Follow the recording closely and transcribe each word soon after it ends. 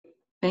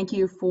Thank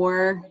you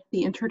for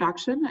the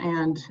introduction,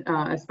 and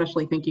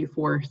especially thank you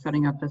for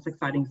setting up this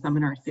exciting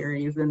seminar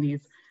series in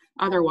these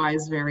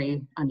otherwise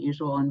very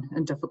unusual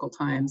and difficult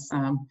times.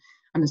 I'm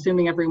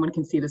assuming everyone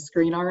can see the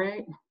screen all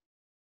right?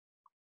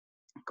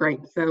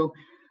 Great. So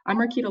I'm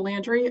Markita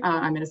Landry.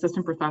 I'm an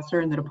assistant professor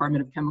in the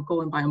Department of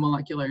Chemical and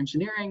Biomolecular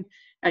Engineering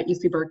at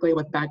UC Berkeley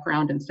with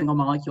background in single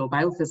molecule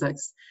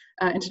biophysics.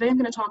 And today I'm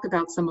going to talk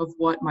about some of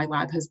what my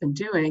lab has been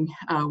doing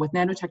with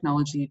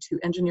nanotechnology to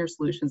engineer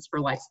solutions for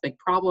life's big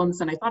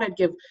problems. And I thought I'd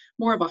give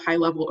more of a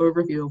high-level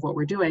overview of what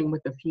we're doing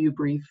with a few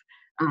brief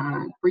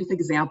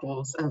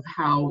examples of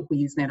how we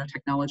use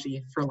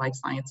nanotechnology for life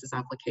sciences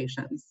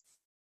applications.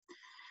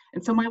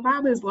 And so my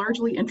lab is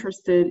largely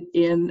interested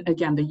in,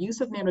 again, the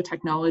use of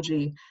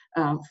nanotechnology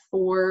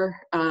for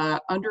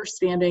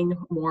understanding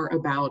more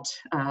about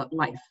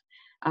life.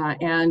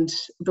 And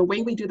the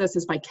way we do this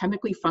is by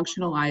chemically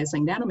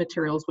functionalizing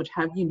nanomaterials which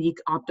have unique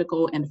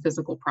optical and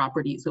physical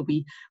properties. So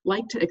we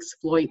like to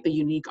exploit the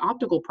unique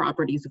optical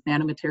properties of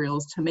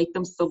nanomaterials to make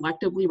them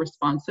selectively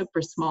responsive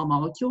for small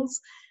molecules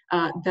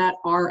that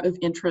are of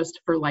interest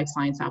for life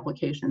science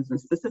applications.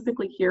 And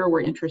specifically here,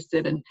 we're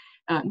interested in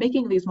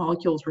making these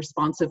molecules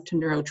responsive to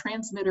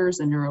neurotransmitters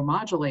and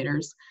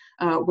neuromodulators,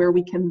 where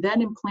we can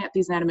then implant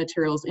these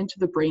nanomaterials into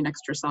the brain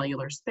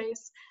extracellular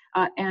space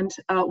and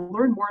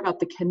learn more about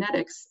the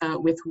kinetics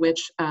with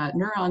which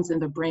neurons in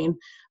the brain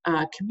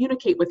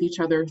communicate with each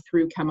other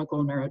through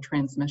chemical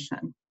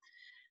neurotransmission.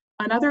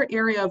 Another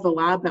area of the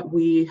lab that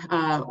we're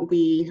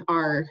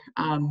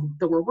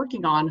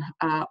working on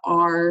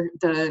are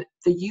the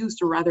use,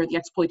 or rather the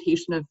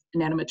exploitation of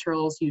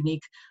nanomaterials'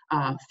 unique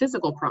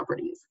physical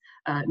properties,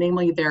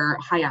 namely their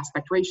high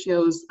aspect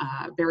ratios,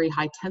 very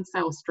high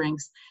tensile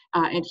strengths,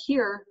 and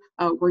here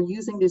we're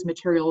using these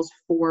materials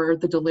for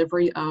the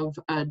delivery of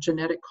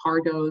genetic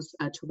cargoes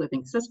to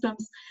living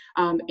systems,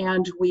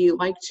 and we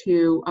like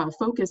to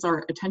focus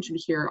our attention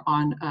here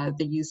on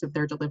the use of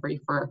their delivery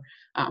for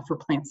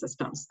plant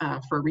systems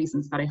for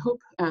reasons that I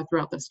hope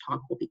throughout this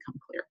talk will become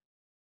clear.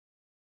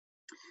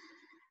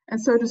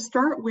 And so to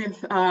start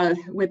with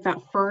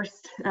that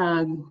first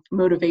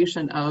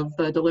motivation of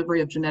the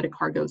delivery of genetic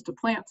cargoes to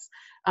plants,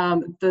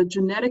 the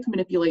genetic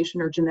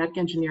manipulation or genetic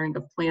engineering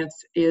of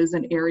plants is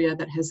an area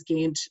that has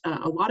gained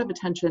a lot of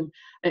attention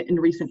in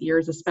recent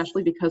years,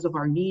 especially because of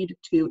our need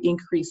to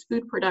increase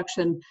food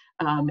production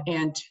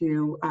and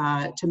to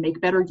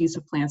make better use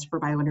of plants for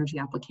bioenergy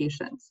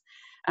applications.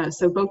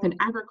 So both in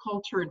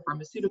agriculture and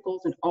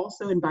pharmaceuticals and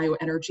also in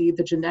bioenergy,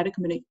 the genetic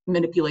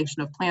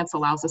manipulation of plants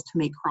allows us to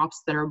make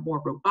crops that are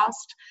more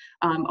robust,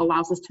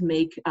 allows us to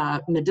make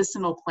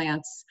medicinal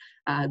plants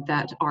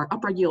that are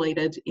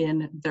upregulated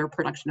in their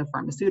production of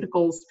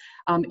pharmaceuticals,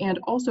 and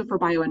also for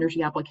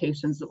bioenergy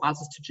applications, it allows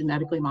us to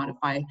genetically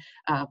modify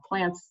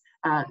plants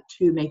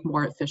to make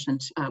more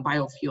efficient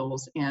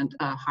biofuels and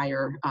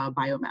higher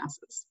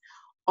biomasses.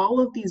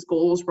 All of these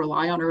goals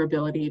rely on our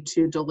ability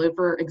to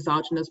deliver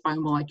exogenous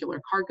biomolecular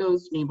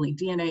cargoes, namely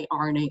DNA,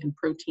 RNA, and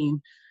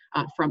protein,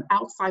 from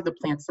outside the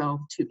plant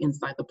cell to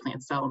inside the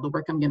plant cell. And the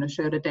work I'm going to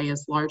show today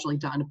is largely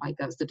done by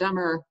Gus de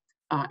Demer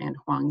and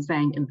Huang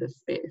Zhang in this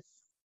space.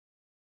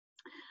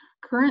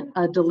 Current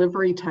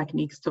delivery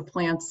techniques to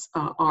plants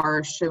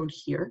are shown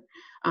here,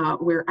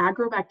 where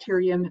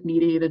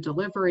agrobacterium-mediated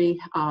delivery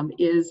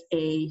is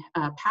a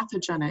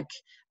pathogenic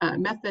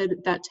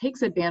method that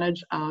takes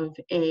advantage of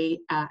a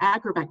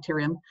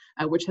agrobacterium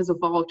which has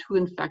evolved to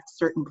infect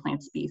certain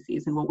plant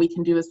species. And what we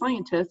can do as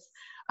scientists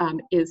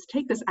is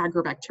take this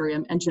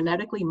agrobacterium and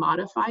genetically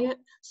modify it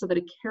so that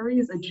it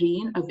carries a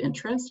gene of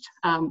interest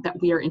that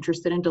we are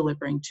interested in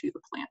delivering to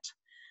the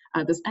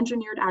plant. This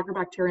engineered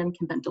agrobacterium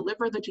can then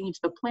deliver the gene to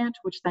the plant,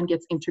 which then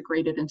gets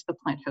integrated into the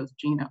plant host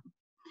genome.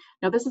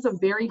 Now, this is a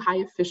very high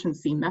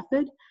efficiency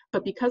method,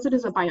 but because it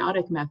is a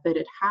biotic method,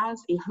 it has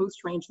a host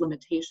range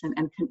limitation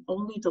and can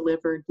only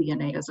deliver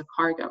DNA as a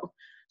cargo.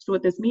 So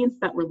what this means is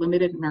that we're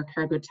limited in our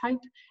cargo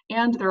type,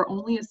 and there are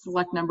only a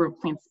select number of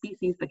plant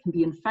species that can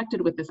be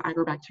infected with this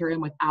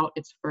agrobacterium without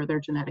its further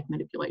genetic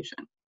manipulation.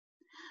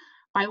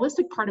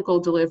 Biolistic particle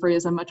delivery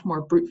is a much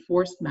more brute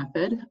force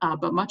method,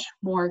 but much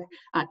more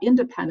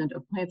independent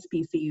of plant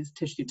species,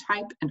 tissue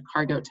type, and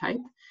cargo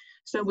type.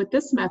 So with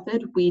this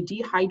method, we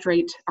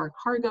dehydrate our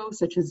cargo,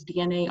 such as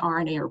DNA,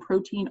 RNA, or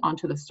protein,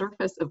 onto the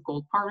surface of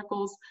gold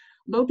particles,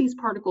 load these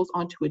particles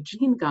onto a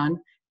gene gun,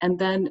 and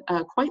then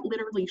quite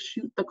literally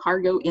shoot the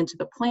cargo into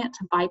the plant,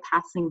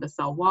 bypassing the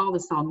cell wall, the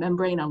cell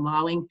membrane,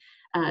 allowing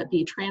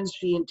the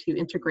transgene to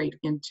integrate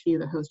into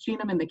the host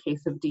genome in the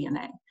case of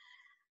DNA.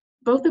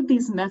 Both of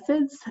these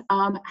methods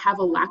have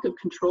a lack of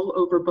control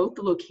over both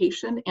the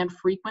location and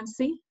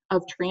frequency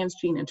of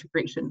transgene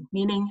integration,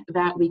 meaning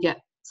that we get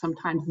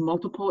sometimes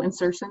multiple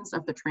insertions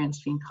of the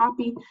transgene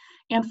copy.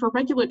 And for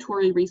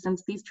regulatory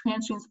reasons, these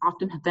transgenes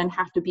often then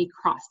have to be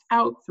crossed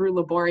out through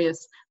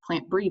laborious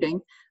plant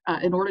breeding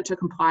in order to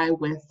comply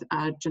with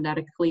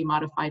genetically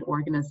modified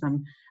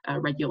organism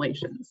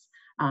regulations.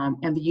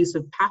 And the use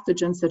of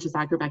pathogens such as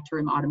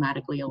agrobacterium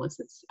automatically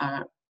elicits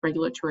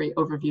regulatory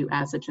overview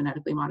as a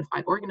genetically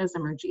modified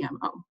organism, or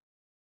GMO.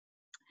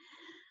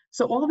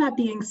 So all that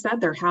being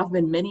said, there have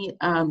been many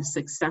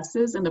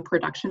successes in the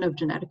production of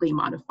genetically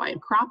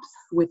modified crops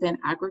within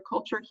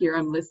agriculture. Here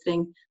I'm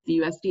listing the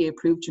USDA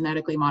approved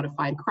genetically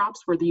modified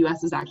crops, where the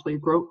US is actually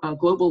a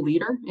global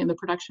leader in the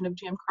production of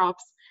GM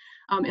crops.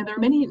 And there are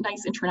many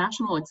nice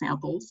international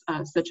examples,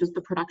 such as the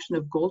production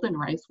of golden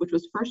rice, which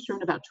was first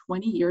shown about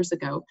 20 years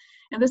ago.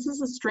 And this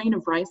is a strain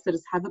of rice that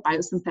has had the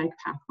biosynthetic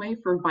pathway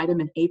for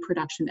vitamin A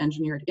production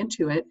engineered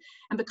into it.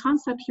 And the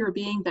concept here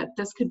being that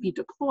this could be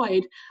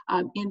deployed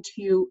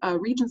into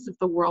regions of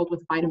the world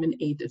with vitamin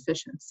A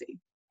deficiency.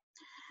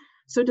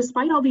 So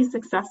despite all these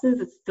successes,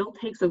 it still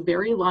takes a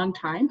very long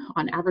time,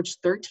 on average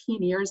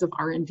 13 years of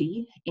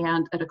R&D,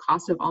 and at a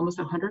cost of almost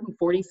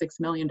 $146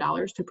 million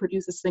to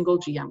produce a single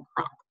GM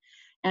crop.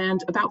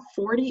 And about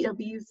 40 of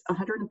these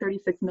 $136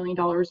 million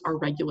are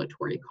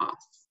regulatory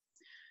costs.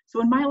 So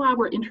in my lab,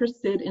 we're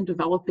interested in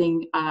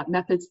developing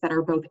methods that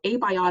are both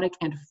abiotic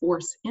and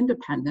force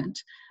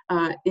independent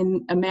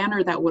in a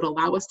manner that would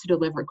allow us to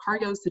deliver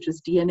cargoes such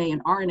as DNA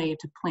and RNA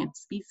to plant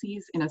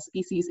species in a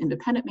species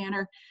independent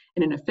manner,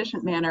 in an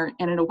efficient manner,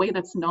 and in a way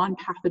that's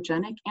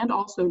non-pathogenic and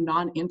also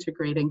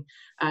non-integrating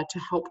to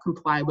help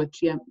comply with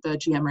the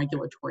GM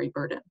regulatory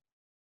burden.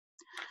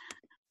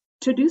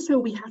 To do so,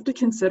 we have to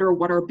consider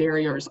what our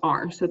barriers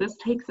are. So this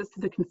takes us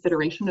to the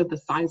consideration of the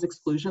size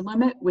exclusion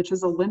limit, which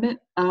is a limit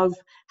of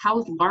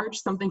how large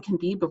something can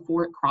be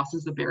before it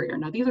crosses a barrier.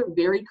 Now, these are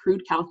very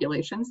crude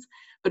calculations,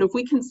 but if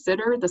we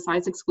consider the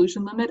size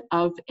exclusion limit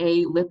of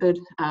a lipid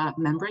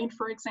membrane,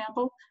 for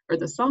example, or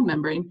the cell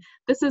membrane,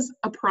 this is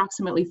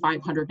approximately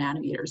 500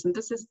 nanometers, and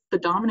this is the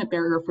dominant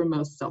barrier for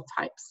most cell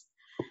types.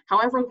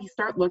 However, we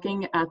start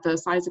looking at the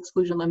size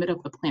exclusion limit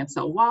of the plant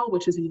cell wall,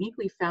 which is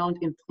uniquely found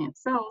in plant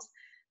cells.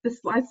 The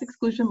size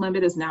exclusion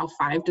limit is now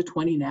 5 to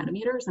 20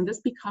 nanometers, and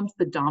this becomes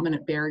the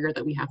dominant barrier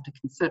that we have to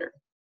consider.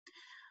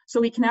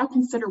 So we can now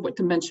consider what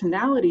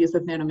dimensionalities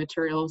of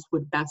nanomaterials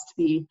would best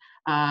be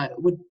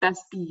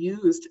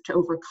used to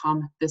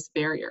overcome this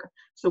barrier.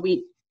 So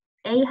we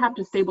have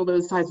to stable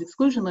those size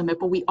exclusion limit,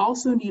 but we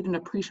also need an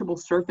appreciable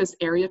surface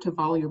area to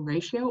volume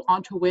ratio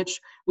onto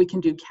which we can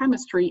do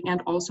chemistry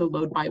and also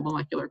load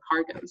biomolecular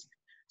cargoes.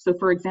 So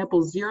for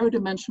example,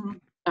 zero-dimensional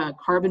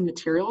carbon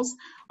materials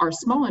are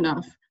small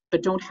enough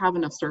but don't have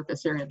enough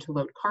surface area to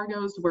load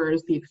cargoes,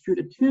 whereas the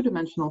extruded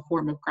two-dimensional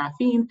form of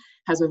graphene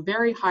has a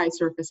very high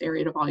surface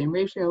area to volume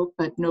ratio,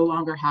 but no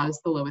longer has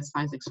the lowest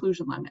size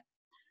exclusion limit.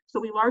 So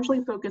we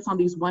largely focus on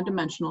these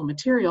one-dimensional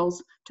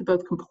materials to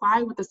both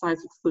comply with the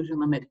size exclusion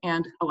limit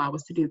and allow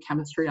us to do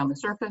chemistry on the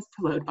surface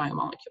to load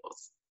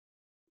biomolecules.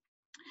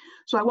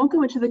 So I won't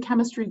go into the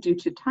chemistry due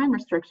to time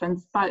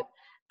restrictions, but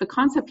the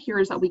concept here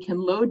is that we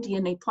can load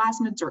DNA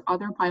plasmids or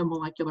other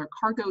biomolecular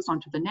cargoes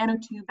onto the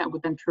nanotube that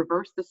would then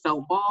traverse the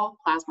cell wall,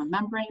 plasma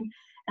membrane,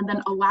 and then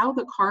allow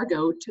the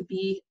cargo to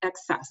be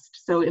accessed.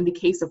 So in the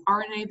case of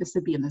RNA, this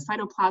would be in the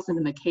cytoplasm.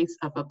 In the case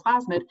of a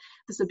plasmid,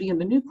 this would be in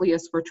the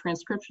nucleus, where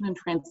transcription and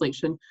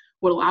translation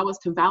would allow us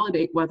to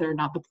validate whether or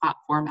not the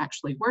platform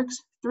actually works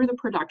through the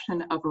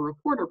production of a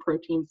reporter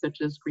protein,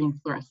 such as green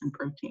fluorescent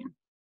protein.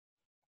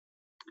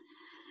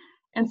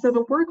 And so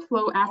the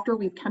workflow after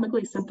we've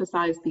chemically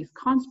synthesized these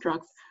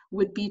constructs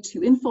would be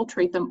to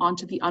infiltrate them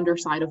onto the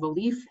underside of a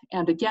leaf.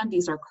 And again,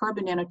 these are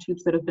carbon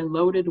nanotubes that have been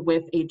loaded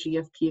with a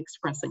GFP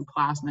expressing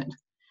plasmid.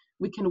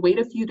 We can wait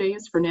a few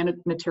days for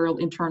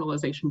nanomaterial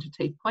internalization to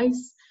take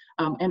place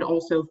and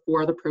also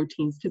for the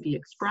proteins to be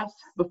expressed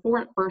before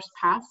it first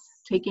pass,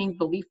 taking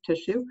the leaf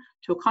tissue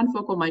to a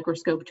confocal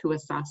microscope to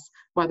assess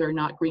whether or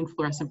not green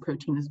fluorescent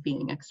protein is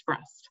being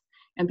expressed.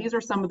 And these are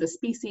some of the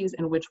species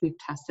in which we've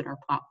tested our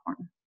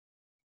platform.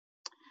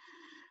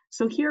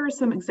 So here are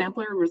some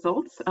exemplary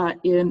results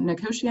in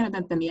Nicotiana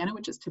benthamiana,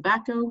 which is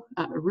tobacco,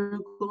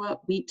 arugula,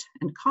 wheat,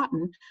 and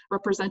cotton,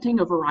 representing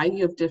a variety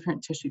of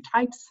different tissue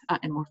types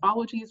and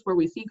morphologies where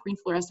we see green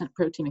fluorescent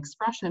protein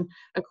expression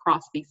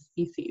across these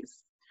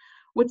species.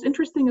 What's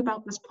interesting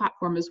about this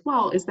platform as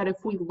well is that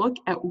if we look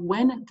at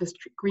when this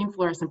green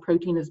fluorescent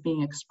protein is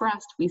being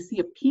expressed, we see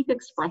a peak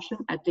expression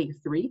at day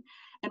 3,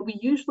 and we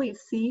usually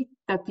see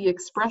that the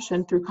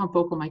expression through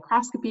confocal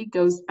microscopy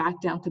goes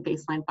back down to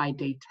baseline by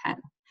day 10.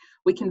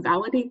 We can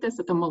validate this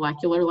at the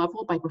molecular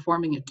level by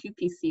performing a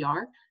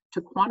 2PCR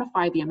to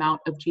quantify the amount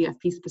of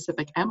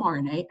GFP-specific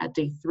mRNA at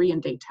day 3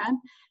 and day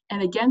 10,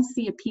 and again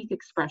see a peak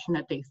expression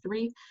at day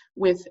 3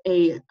 with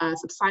a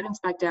subsidence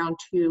back down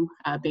to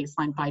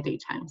baseline by day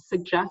 10,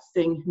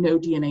 suggesting no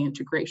DNA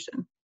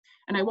integration.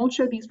 And I won't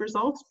show these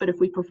results, but if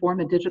we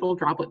perform a digital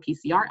droplet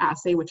PCR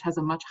assay, which has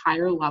a much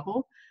higher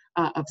level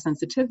of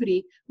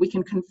sensitivity, we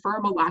can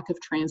confirm a lack of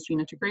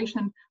transgene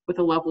integration with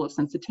a level of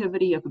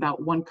sensitivity of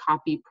about 1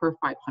 copy per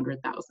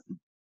 500,000.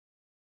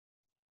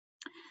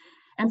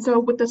 And so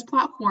with this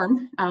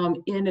platform,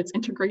 in its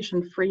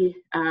integration-free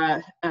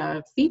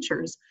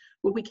features,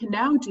 what we can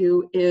now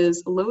do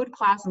is load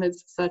plasmids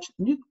such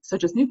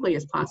as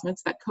nuclease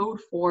plasmids that code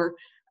for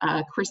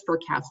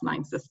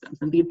CRISPR-Cas9 systems.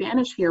 And the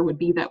advantage here would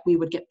be that we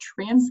would get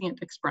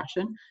transient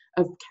expression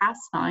of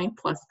Cas9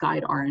 plus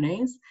guide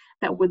RNAs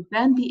that would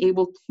then be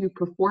able to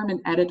perform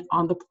an edit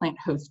on the plant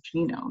host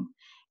genome.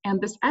 And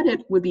this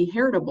edit would be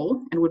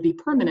heritable and would be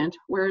permanent,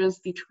 whereas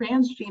the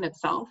transgene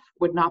itself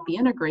would not be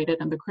integrated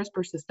and the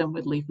CRISPR system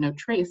would leave no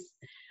trace,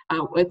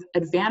 with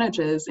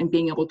advantages in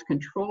being able to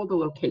control the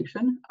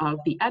location of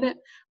the edit,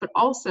 but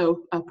also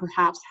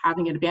perhaps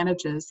having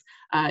advantages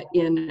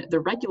in the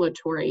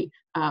regulatory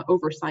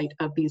oversight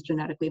of these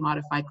genetically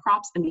modified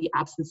crops in the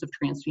absence of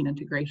transgene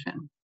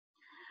integration.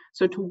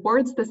 So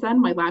towards this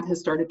end, my lab has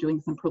started doing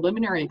some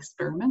preliminary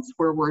experiments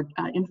where we're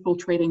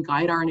infiltrating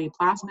guide RNA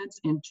plasmids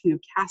into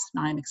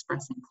Cas9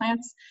 expressing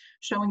plants,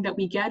 showing that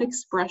we get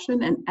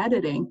expression and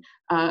editing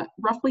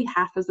roughly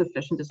half as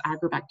efficient as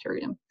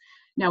Agrobacterium.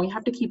 Now we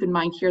have to keep in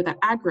mind here that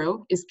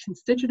Agro is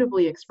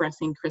constitutively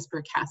expressing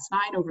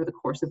CRISPR-Cas9 over the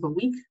course of a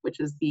week,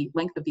 which is the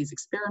length of these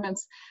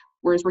experiments,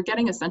 whereas we're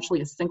getting essentially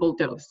a single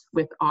dose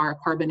with our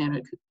carbon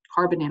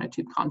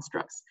nanotube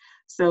constructs.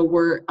 So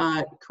we're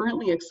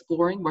currently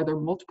exploring whether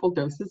multiple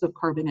doses of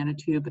carbon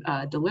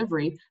nanotube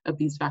delivery of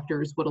these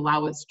vectors would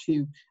allow us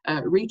to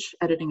reach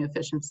editing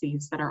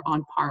efficiencies that are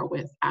on par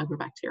with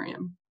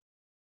Agrobacterium.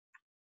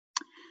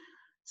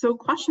 So a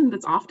question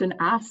that's often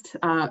asked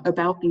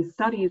about these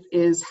studies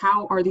is,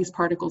 how are these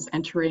particles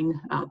entering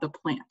the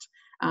plant?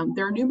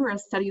 There are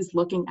numerous studies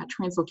looking at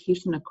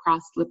translocation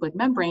across lipid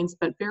membranes,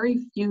 but very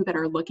few that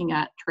are looking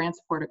at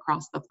transport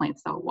across the plant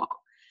cell wall.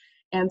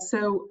 And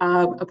so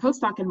a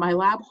postdoc in my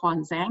lab,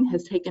 Huan Zhang,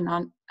 has taken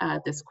on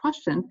this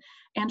question,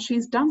 and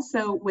she's done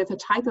so with a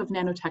type of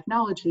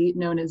nanotechnology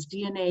known as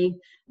DNA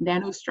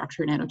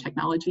nanostructure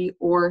nanotechnology,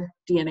 or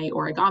DNA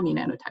origami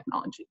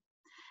nanotechnology.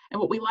 And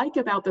what we like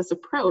about this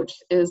approach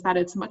is that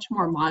it's much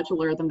more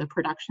modular than the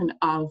production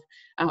of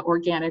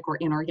organic or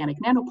inorganic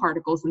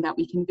nanoparticles, in that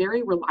we can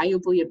very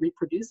reliably and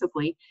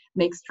reproducibly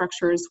make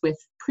structures with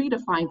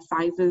predefined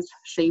sizes,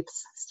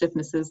 shapes,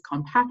 stiffnesses,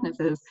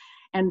 compactnesses,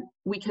 and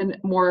we can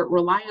more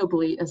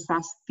reliably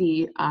assess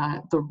the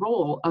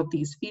role of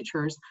these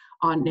features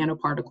on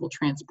nanoparticle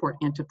transport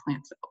into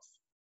plant cells.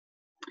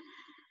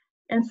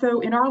 And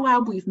so in our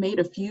lab, we've made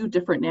a few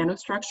different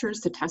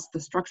nanostructures to test the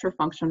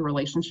structure-function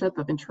relationship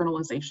of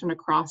internalization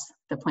across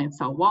the plant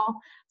cell wall.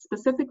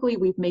 Specifically,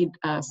 we've made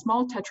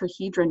small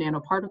tetrahedra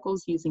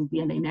nanoparticles using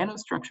DNA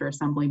nanostructure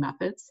assembly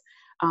methods,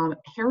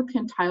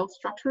 hairpin tile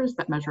structures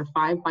that measure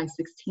 5 by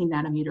 16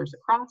 nanometers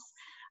across.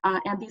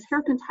 And these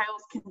hairpin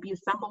tiles can be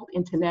assembled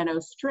into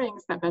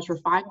nanostrings that measure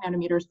 5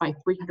 nanometers by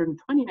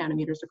 320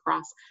 nanometers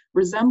across,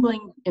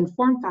 resembling in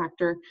form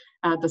factor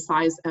the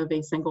size of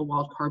a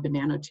single-walled carbon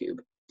nanotube.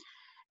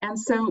 And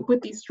so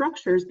with these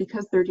structures,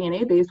 because they're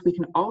DNA-based, we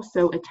can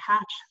also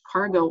attach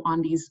cargo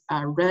on these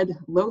red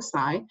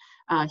loci.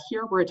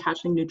 Here we're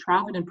attaching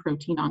neutrophilin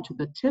protein onto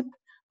the tip,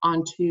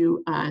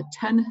 onto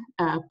 10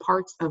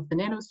 parts of the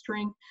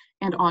nanostring,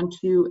 and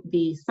onto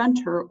the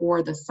center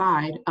or the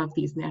side of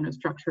these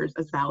nanostructures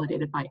as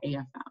validated by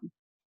AFM.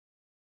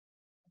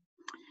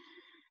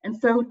 And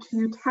so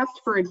to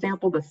test, for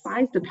example, the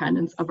size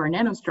dependence of our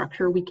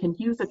nanostructure, we can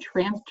use a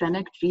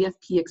transgenic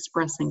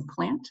GFP-expressing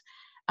plant,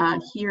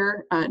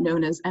 here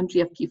known as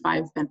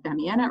MGFP5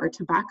 benthamiana, or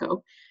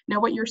tobacco. Now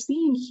what you're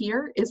seeing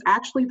here is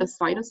actually the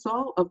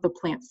cytosol of the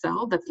plant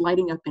cell that's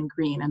lighting up in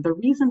green. And the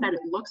reason that it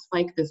looks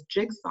like this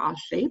jigsaw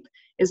shape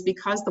is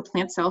because the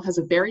plant cell has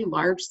a very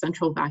large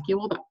central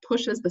vacuole that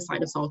pushes the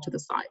cytosol to the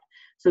side.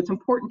 So it's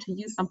important to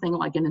use something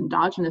like an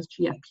endogenous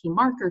GFP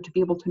marker to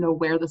be able to know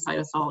where the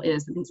cytosol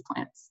is in these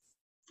plants.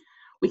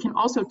 We can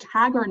also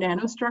tag our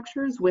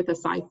nanostructures with a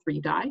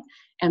Cy3 dye,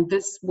 and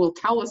this will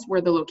tell us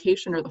where the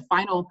location or the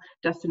final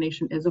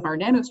destination is of our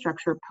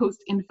nanostructure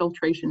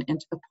post-infiltration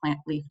into the plant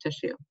leaf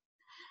tissue.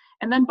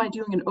 And then by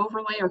doing an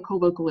overlay or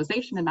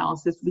co-localization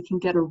analysis, we can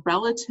get a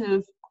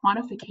relative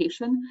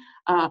quantification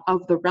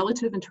of the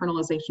relative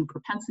internalization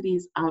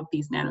propensities of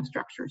these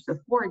nanostructures. So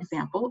for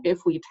example, if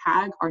we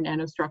tag our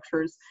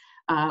nanostructures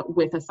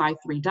with a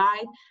Cy3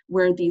 dye,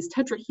 where these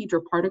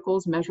tetrahedral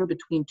particles measure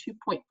between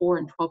 2.4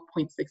 and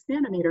 12.6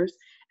 nanometers,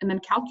 and then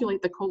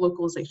calculate the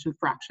co-localization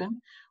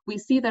fraction, we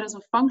see that as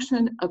a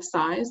function of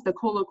size, the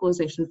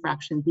co-localization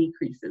fraction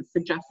decreases,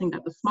 suggesting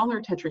that the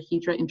smaller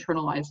tetrahedra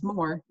internalize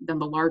more than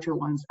the larger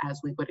ones, as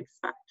we would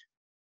expect.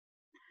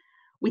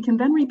 We can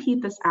then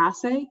repeat this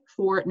assay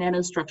for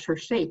nanostructure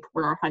shape,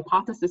 where our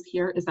hypothesis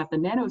here is that the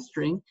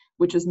nanostring,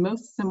 which is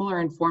most similar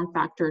in form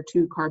factor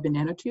to carbon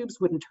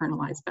nanotubes, would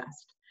internalize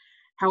best.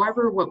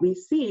 However, what we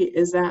see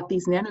is that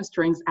these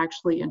nanostrings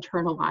actually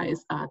internalize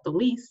the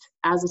least,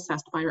 as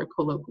assessed by our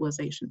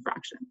co-localization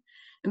fraction.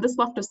 And this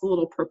left us a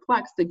little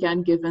perplexed,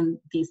 again, given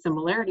the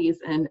similarities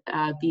in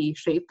the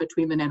shape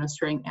between the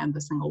nanostring and the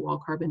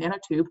single-wall carbon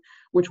nanotube,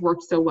 which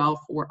worked so well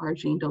for our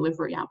gene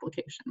delivery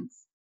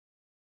applications.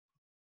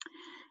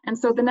 And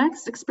so the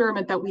next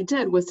experiment that we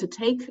did was to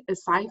take a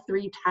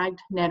Cy3 tagged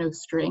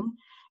nanostring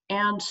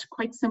and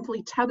quite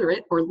simply tether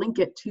it or link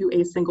it to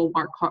a single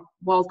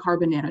walled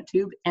carbon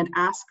nanotube and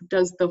ask,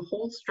 does the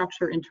whole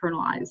structure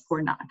internalize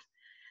or not?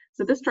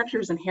 So this structure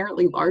is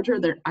inherently larger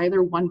than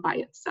either one by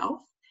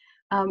itself.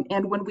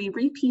 And when we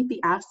repeat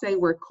the assay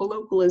where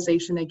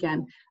co-localization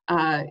again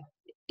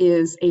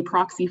is a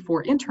proxy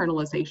for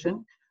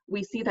internalization,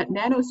 we see that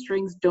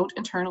nanostrings don't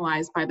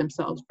internalize by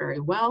themselves very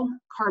well.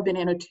 Carbon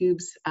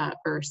nanotubes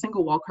or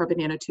single wall carbon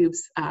nanotubes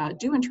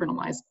do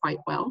internalize quite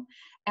well.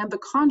 And the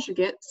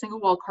conjugate, single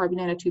wall carbon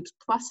nanotubes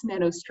plus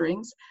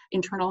nanostrings,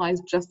 internalize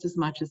just as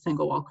much as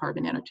single wall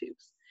carbon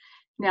nanotubes.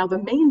 Now,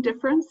 the main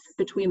difference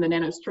between the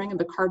nanostring and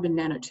the carbon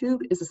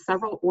nanotube is a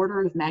several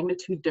order of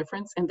magnitude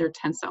difference in their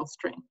tensile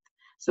strength.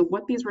 So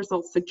what these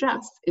results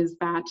suggest is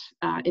that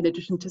in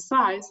addition to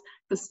size,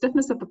 the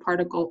stiffness of the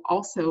particle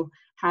also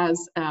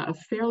has a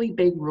fairly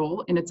big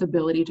role in its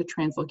ability to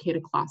translocate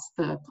across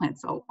the plant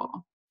cell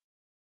wall.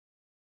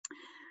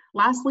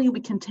 Lastly, we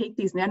can take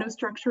these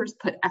nanostructures,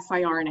 put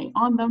siRNA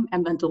on them,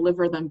 and then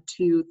deliver them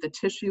to the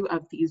tissue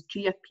of these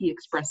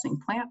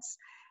GFP-expressing plants.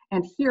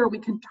 And here we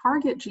can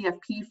target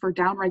GFP for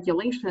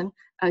downregulation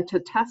to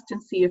test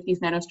and see if these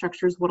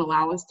nanostructures would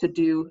allow us to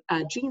do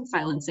gene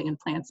silencing in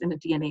plants in a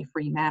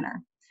DNA-free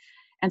manner.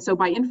 And so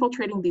by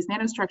infiltrating these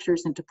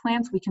nanostructures into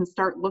plants, we can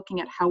start looking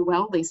at how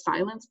well they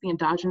silence the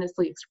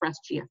endogenously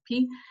expressed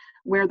GFP,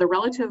 where the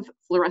relative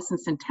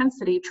fluorescence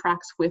intensity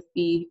tracks with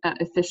the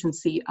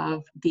efficiency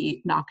of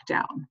the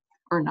knockdown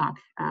or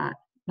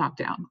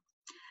knockdown.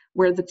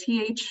 Where the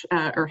TH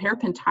or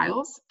hairpin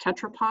tiles,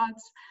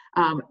 tetrapods,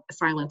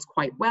 silence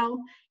quite well,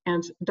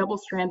 and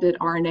double-stranded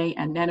RNA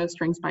and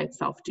nanostrings by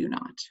itself do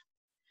not.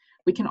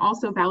 We can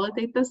also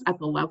validate this at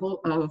the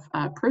level of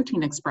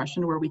protein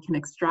expression, where we can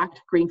extract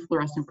green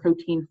fluorescent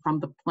protein from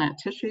the plant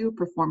tissue,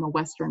 perform a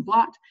Western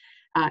blot,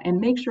 and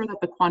make sure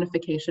that the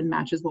quantification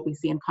matches what we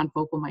see in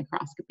confocal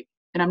microscopy.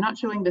 And I'm not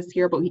showing this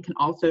here, but we can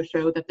also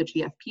show that the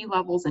GFP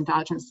levels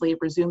endogenously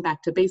resume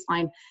back to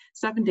baseline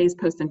 7 days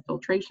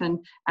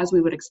post-infiltration, as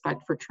we would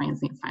expect for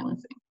transient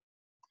silencing.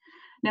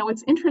 Now,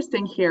 what's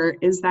interesting here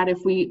is that if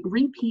we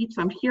repeat,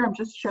 I'm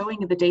just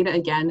showing the data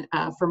again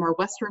from our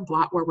Western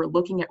blot, where we're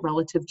looking at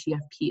relative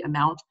GFP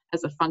amount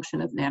as a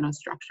function of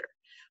nanostructure.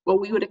 What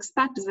we would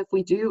expect is if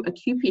we do a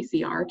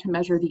qPCR to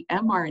measure the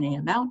mRNA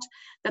amount,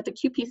 that the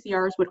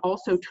qPCRs would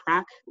also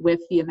track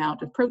with the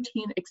amount of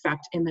protein,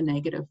 except in the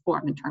negative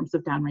form in terms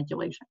of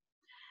downregulation.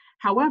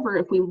 However,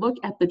 if we look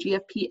at the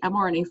GFP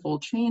mRNA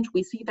fold change,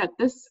 we see that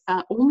this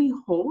only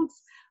holds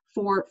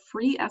for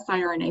free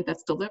siRNA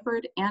that's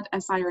delivered and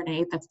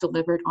siRNA that's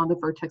delivered on the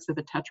vertex of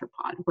a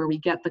tetrapod, where we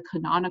get the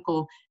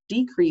canonical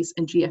decrease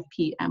in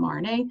GFP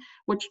mRNA,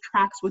 which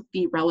tracks with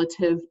the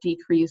relative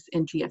decrease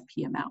in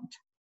GFP amount.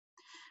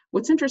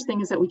 What's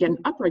interesting is that we get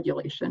an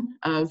upregulation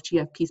of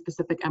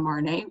GFP-specific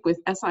mRNA with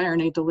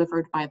siRNA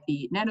delivered by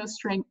the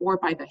nanostring or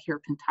by the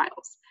hairpin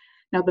tiles.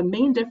 Now, the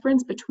main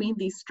difference between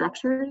these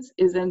structures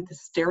is in the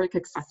steric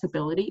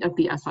accessibility of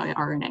the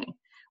siRNA,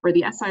 where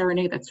the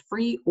siRNA that's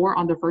free or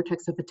on the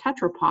vertex of the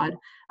tetrapod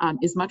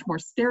is much more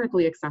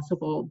sterically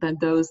accessible than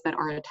those that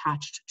are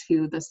attached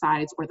to the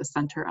sides or the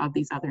center of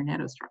these other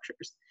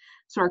nanostructures.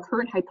 So our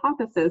current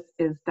hypothesis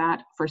is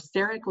that for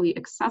sterically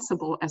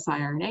accessible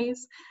siRNAs,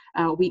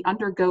 we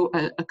undergo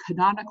a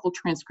canonical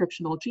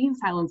transcriptional gene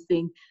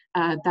silencing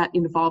that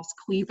involves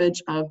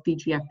cleavage of the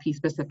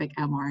GFP-specific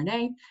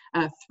mRNA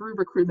through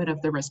recruitment of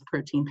the risk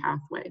protein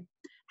pathway.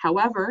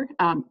 However,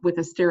 with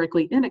a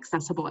sterically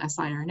inaccessible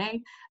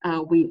siRNA,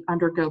 we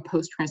undergo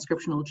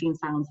post-transcriptional gene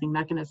silencing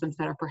mechanisms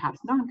that are perhaps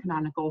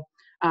non-canonical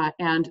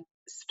and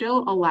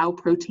still allow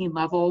protein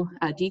level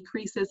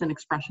decreases in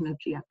expression of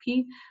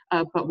GFP,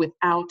 but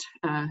without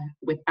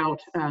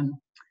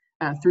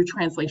through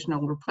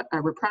translational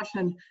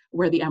repression,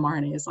 where the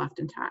mRNA is left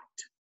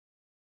intact.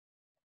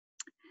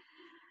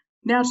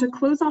 Now, to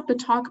close off the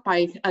talk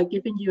by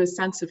giving you a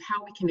sense of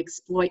how we can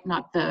exploit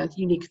not the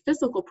unique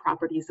physical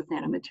properties of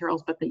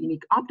nanomaterials, but the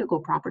unique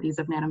optical properties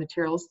of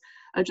nanomaterials,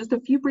 just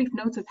a few brief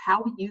notes of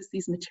how we use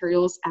these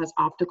materials as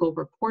optical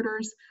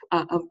reporters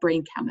of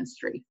brain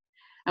chemistry.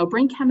 Now,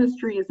 brain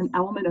chemistry is an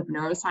element of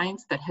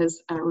neuroscience that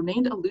has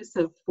remained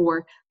elusive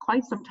for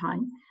quite some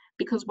time,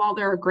 because while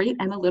there are great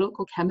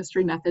analytical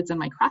chemistry methods and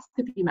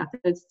microscopy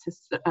methods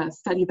to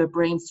study the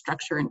brain's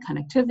structure and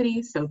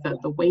connectivity, so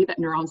the way that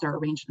neurons are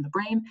arranged in the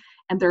brain,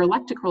 and their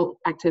electrical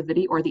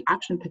activity or the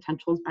action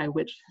potentials by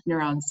which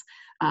neurons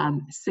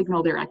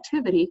signal their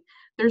activity,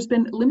 there's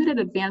been limited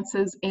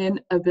advances in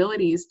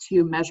abilities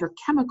to measure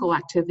chemical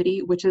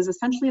activity, which is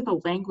essentially the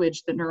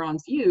language that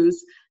neurons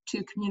use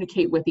to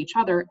communicate with each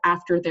other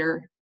after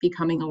they're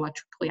becoming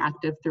electrically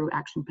active through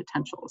action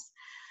potentials.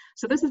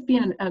 So this has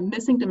been a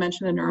missing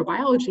dimension in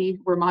neurobiology,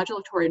 where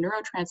modulatory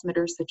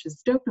neurotransmitters such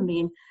as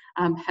dopamine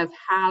have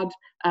had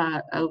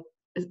a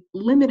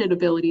limited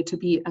ability to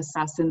be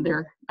assessed in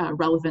their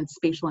relevant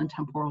spatial and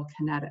temporal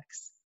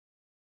kinetics.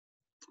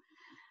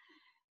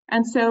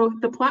 And so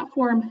the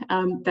platform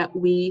that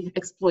we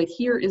exploit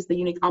here is the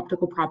unique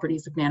optical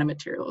properties of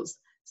nanomaterials.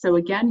 So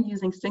again,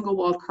 using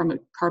single-walled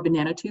carbon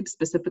nanotubes,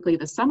 specifically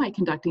the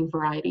semiconducting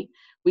variety,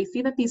 we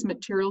see that these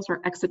materials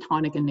are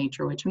excitonic in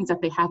nature, which means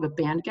that they have a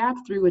band gap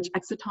through which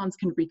excitons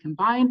can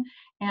recombine,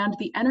 and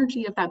the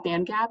energy of that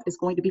band gap is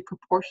going to be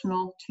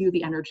proportional to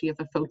the energy of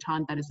the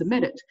photon that is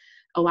emitted,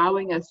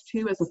 allowing us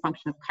to, as a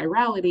function of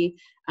chirality,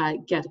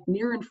 get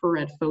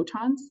near-infrared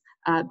photons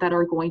that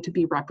are going to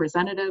be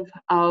representative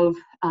of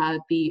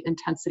the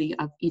intensity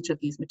of each of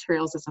these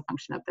materials as a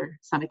function of their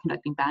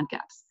semiconducting band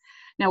gaps.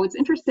 Now, what's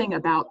interesting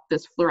about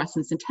this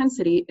fluorescence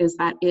intensity is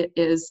that it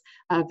is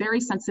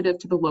very sensitive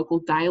to the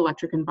local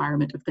dielectric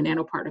environment of the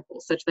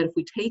nanoparticles, such that if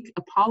we take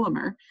a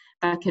polymer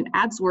that can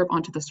adsorb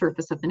onto the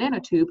surface of the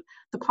nanotube,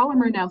 the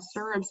polymer now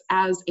serves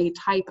as a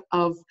type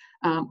of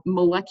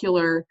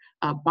molecular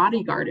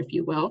bodyguard, if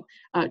you will,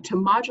 to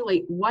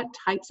modulate what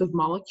types of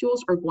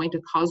molecules are going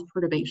to cause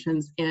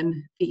perturbations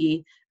in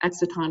the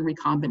exciton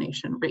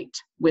recombination rate,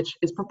 which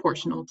is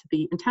proportional to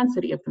the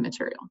intensity of the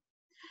material.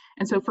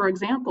 And so, for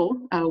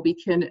example, we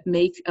can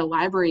make a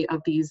library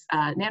of these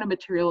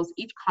nanomaterials,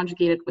 each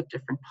conjugated with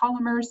different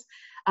polymers,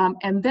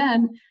 and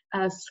then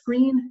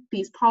screen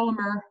these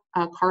polymer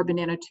carbon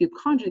nanotube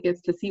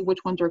conjugates to see which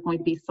ones are going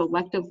to be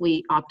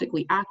selectively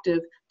optically active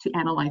to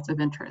analytes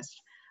of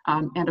interest.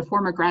 And a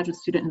former graduate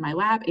student in my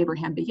lab,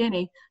 Abraham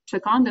Bayeni,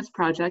 took on this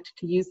project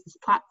to use this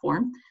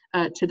platform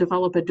to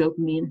develop a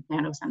dopamine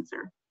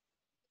nanosensor.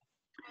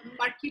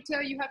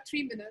 Markita, you have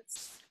 3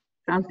 minutes.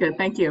 Sounds good,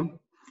 thank you.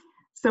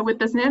 So with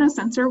this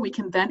nanosensor, we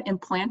can then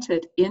implant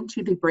it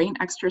into the brain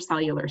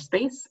extracellular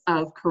space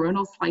of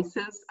coronal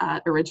slices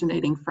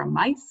originating from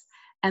mice,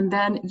 and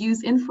then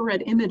use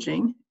infrared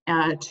imaging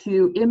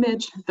to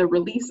image the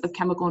release of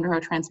chemical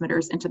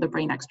neurotransmitters into the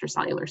brain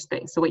extracellular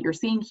space. So what you're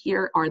seeing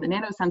here are the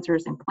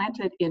nanosensors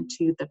implanted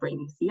into the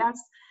brain ECS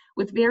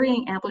with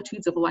varying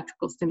amplitudes of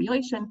electrical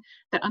stimulation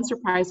that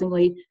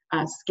unsurprisingly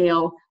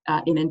scale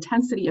in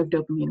intensity of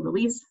dopamine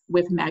release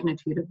with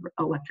magnitude of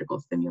electrical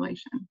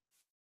stimulation.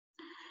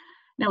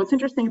 Now, what's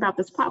interesting about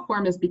this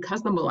platform is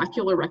because the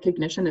molecular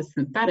recognition is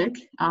synthetic,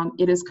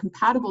 it is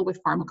compatible with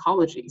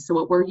pharmacology. So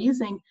what we're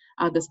using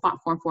this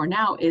platform for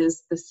now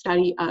is the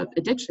study of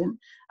addiction,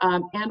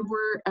 and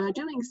we're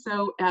doing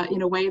so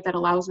in a way that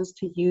allows us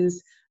to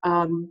use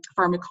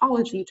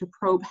pharmacology to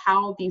probe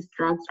how these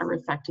drugs are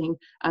affecting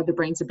the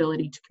brain's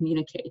ability to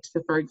communicate.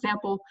 So for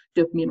example,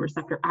 dopamine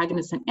receptor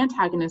agonists and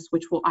antagonists,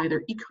 which will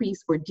either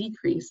increase or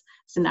decrease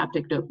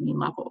synaptic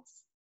dopamine levels.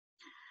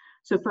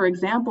 So for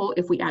example,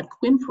 if we add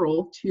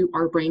quinprol to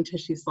our brain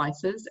tissue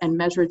slices and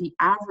measure the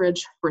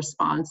average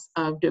response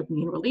of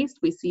dopamine released,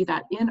 we see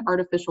that in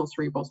artificial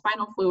cerebral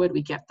spinal fluid,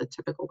 we get the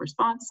typical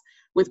response.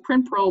 With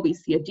quinprol, we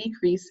see a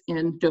decrease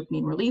in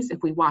dopamine release.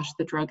 If we wash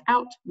the drug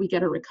out, we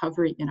get a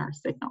recovery in our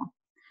signal.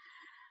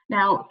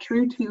 Now,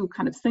 true to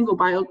kind of single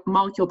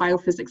molecule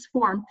biophysics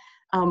form,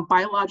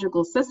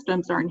 biological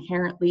systems are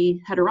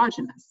inherently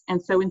heterogeneous. And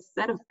so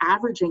instead of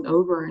averaging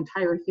over our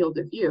entire field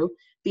of view,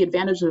 the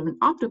advantage of an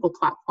optical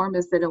platform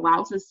is that it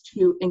allows us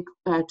to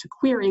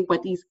query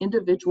what these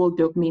individual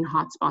dopamine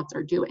hotspots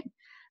are doing.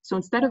 So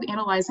instead of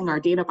analyzing our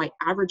data by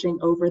averaging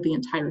over the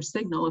entire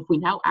signal, if we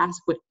now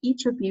ask what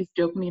each of these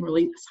dopamine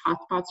release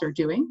hotspots are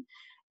doing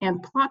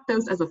and plot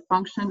those as a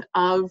function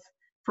of,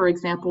 for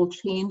example,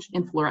 change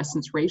in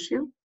fluorescence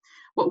ratio,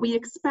 what we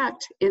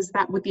expect is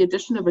that with the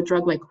addition of a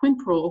drug like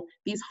quinprol,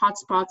 these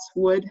hotspots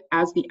would,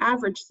 as the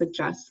average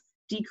suggests,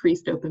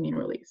 decrease dopamine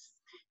release.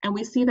 And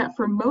we see that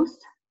for most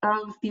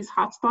of these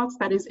hotspots,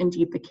 that is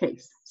indeed the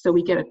case. So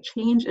we get a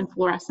change in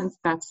fluorescence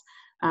that's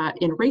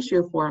in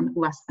ratio form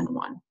less than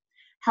 1.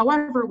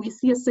 However, we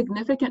see a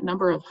significant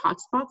number of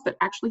hotspots that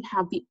actually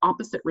have the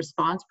opposite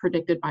response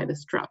predicted by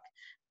this drug,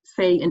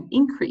 say an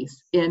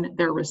increase in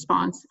their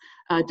response,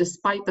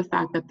 despite the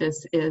fact that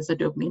this is a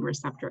dopamine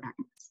receptor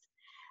agonist.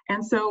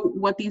 And so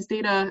what these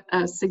data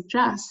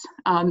suggest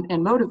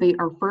and motivate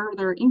are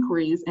further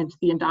inquiries into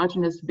the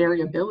endogenous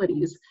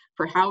variabilities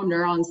for how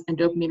neurons and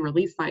dopamine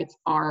release sites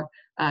are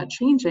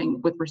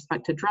changing with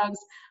respect to drugs,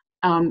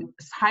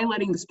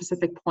 highlighting the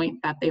specific point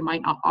that they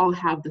might not all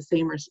have the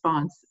same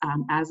response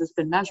as has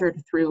been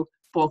measured through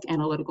bulk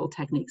analytical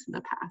techniques in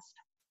the past.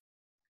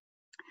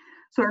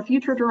 So our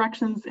future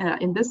directions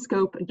in this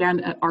scope,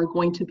 again, are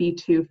going to be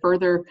to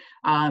further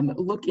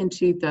look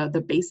into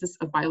the basis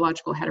of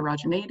biological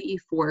heterogeneity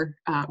for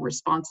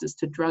responses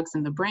to drugs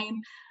in the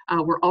brain.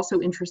 We're also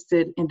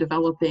interested in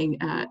developing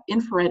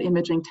infrared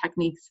imaging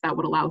techniques that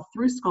would allow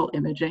through skull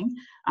imaging,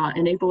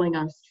 enabling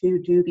us to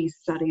do these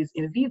studies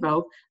in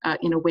vivo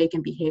in awake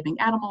and behaving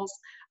animals,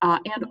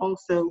 and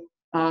also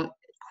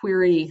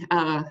query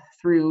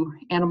through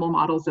animal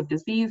models of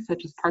disease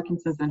such as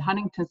Parkinson's and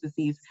Huntington's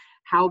disease,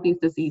 how these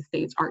disease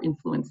states are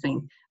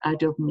influencing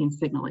dopamine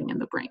signaling in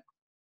the brain.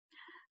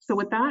 So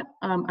with that,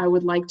 I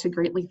would like to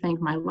greatly thank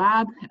my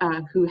lab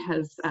who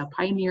has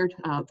pioneered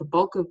the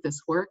bulk of this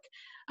work,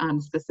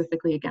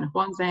 specifically again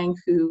Huang Zhang,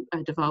 who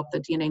developed the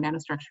DNA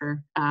nanostructure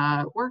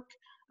work,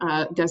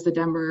 Gesda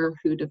Demmer,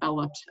 who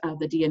developed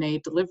the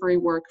DNA delivery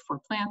work for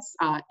plants,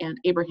 and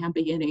Abraham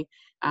Bayeni,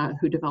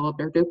 who developed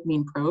our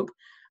dopamine probe.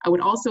 I would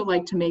also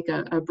like to make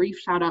a brief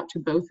shout out to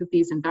both of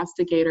these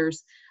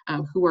investigators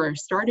who are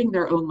starting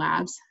their own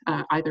labs,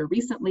 either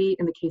recently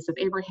in the case of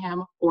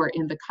Abraham or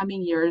in the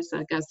coming years,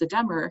 Gesda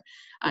Demmer.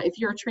 If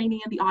you're a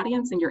trainee in the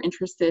audience and you're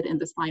interested in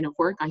this line of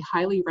work, I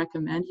highly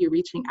recommend you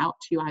reaching out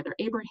to either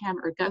Abraham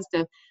or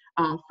Gesda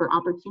for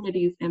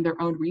opportunities in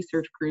their own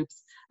research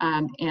groups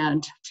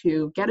and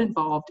to get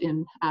involved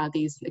in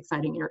these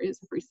exciting areas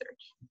of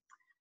research.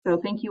 So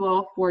thank you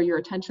all for your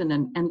attention,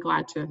 and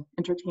glad to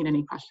entertain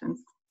any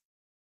questions.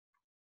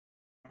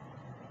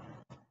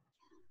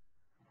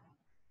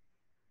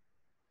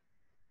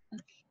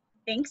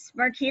 Thanks,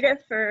 Markita,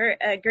 for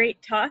a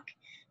great talk.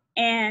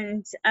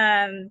 And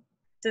so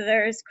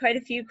there's quite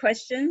a few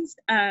questions,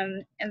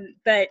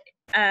 but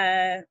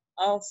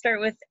I'll start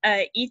with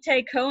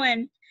Itai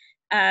Cohen.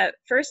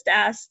 First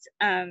asked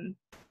why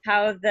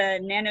the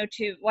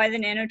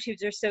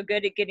nanotubes are so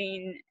good at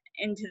getting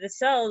into the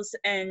cells,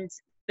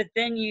 but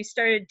then you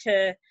started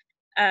to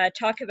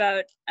talk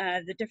about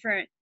the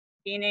different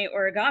DNA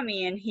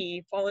origami, and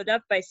he followed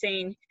up by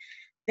saying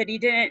that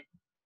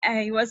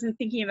he wasn't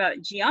thinking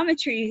about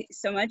geometry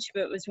so much,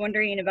 but was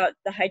wondering about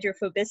the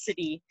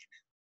hydrophobicity.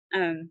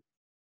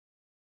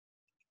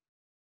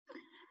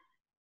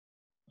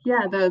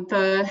 Yeah,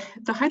 the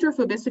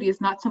hydrophobicity is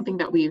not something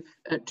that we've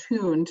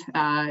tuned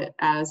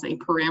as a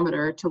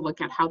parameter to look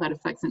at how that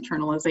affects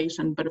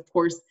internalization, but of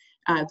course,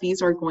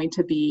 these are going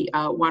to be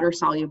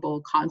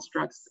water-soluble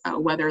constructs,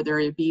 whether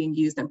they're being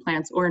used in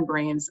plants or in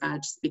brains,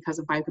 just because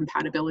of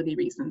biocompatibility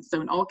reasons.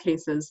 So in all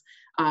cases,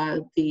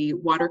 the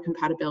water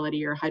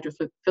compatibility or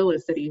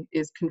hydrophilicity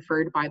is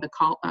conferred by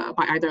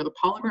either the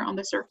polymer on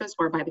the surface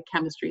or by the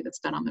chemistry that's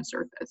done on the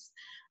surface.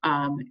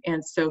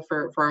 And so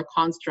for our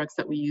constructs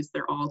that we use,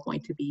 they're all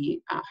going to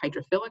be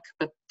hydrophilic,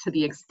 but to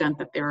the extent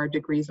that there are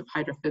degrees of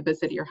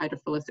hydrophobicity or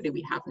hydrophilicity,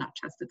 we have not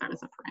tested that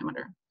as a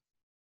parameter.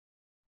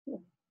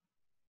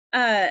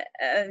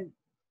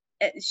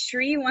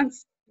 Sri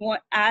once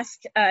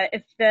asked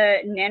if the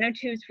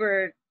nanotubes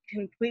were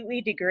completely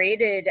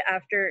degraded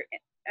after,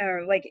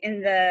 like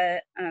in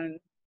the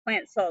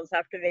plant cells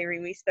after they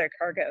release their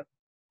cargo.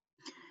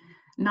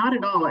 Not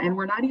at all, and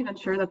we're not even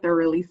sure that they're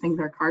releasing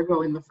their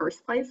cargo in the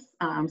first place.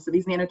 So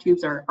these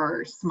nanotubes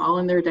are small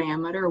in their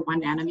diameter,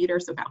 1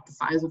 nanometer, so about the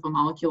size of a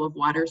molecule of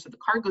water. So the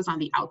cargo's on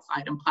the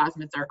outside, and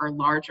plasmids are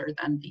larger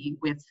than the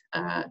width,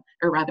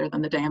 or rather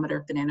than the diameter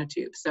of the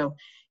nanotube. So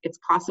it's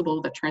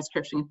possible that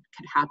transcription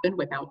could happen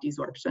without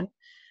desorption.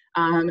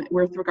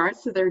 With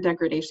regards to their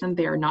degradation,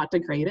 they are not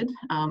degraded.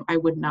 I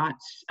would not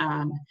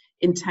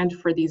intend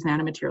for these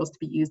nanomaterials to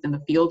be used in the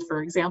field,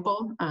 for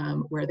example,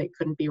 where they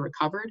couldn't be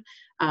recovered.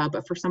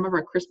 But for some of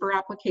our CRISPR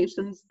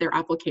applications, they're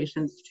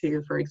applications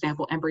to, for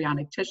example,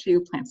 embryonic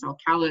tissue, plant cell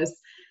callus,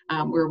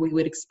 where we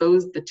would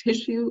expose the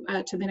tissue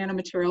to the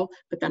nanomaterial,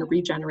 but then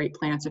regenerate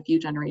plants a few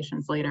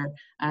generations later.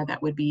 That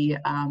would be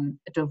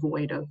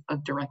devoid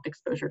of direct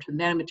exposure to the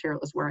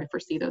nanomaterial, is where I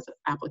foresee those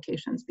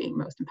applications being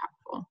most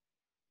impactful.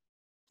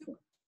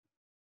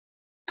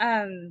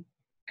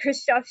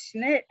 Christoph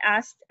Schmidt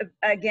asked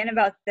again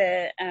about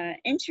the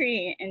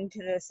entry into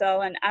the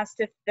cell and asked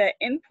if the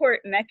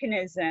import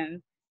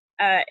mechanism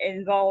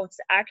involves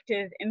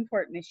active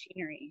import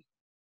machinery.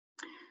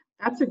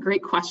 That's a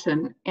great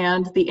question.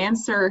 And the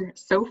answer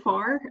so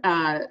far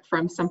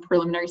from some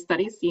preliminary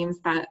studies seems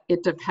that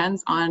it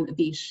depends on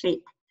the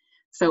shape.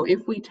 So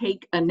if we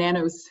take a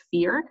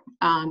nanosphere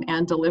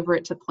and deliver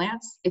it to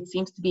plants, it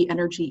seems to be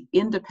energy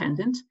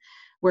independent.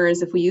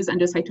 Whereas if we use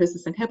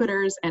endocytosis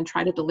inhibitors and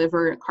try to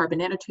deliver carbon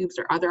nanotubes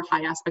or other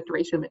high aspect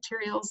ratio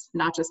materials,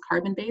 not just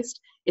carbon-based,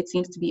 it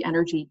seems to be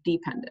energy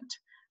dependent,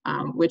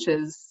 which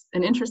is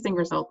an interesting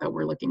result that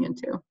we're looking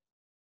into.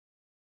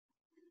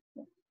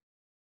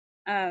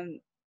 I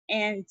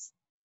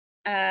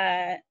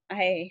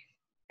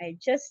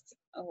just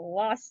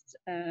lost,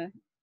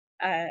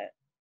 Srividya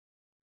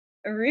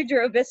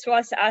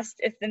Iyer-Biswas asked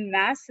if the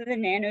mass of the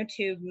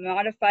nanotube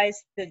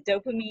modifies the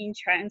dopamine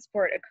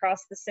transport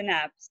across the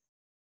synapse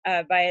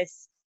by a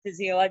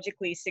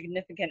physiologically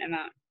significant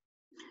amount.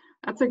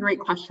 That's a great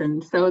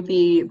question. So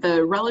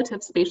the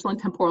relative spatial and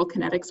temporal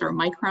kinetics are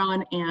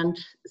micron and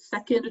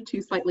second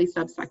to slightly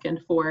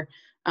sub-second for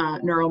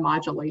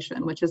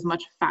neuromodulation, which is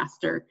much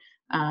faster,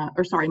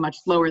 much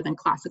slower than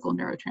classical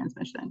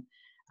neurotransmission.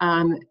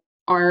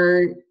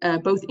 Our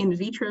both in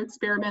vitro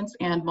experiments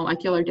and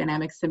molecular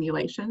dynamic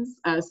simulations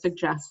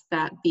suggest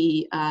that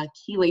the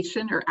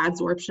chelation or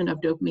adsorption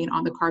of dopamine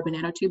on the carbon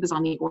nanotube is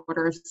on the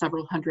order of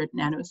several hundred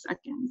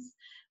nanoseconds.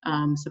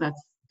 So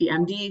that's the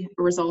MD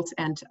result,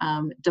 and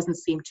doesn't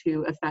seem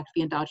to affect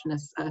the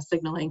endogenous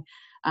signaling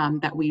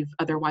that we've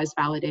otherwise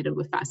validated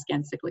with fast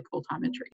scan cyclic voltammetry.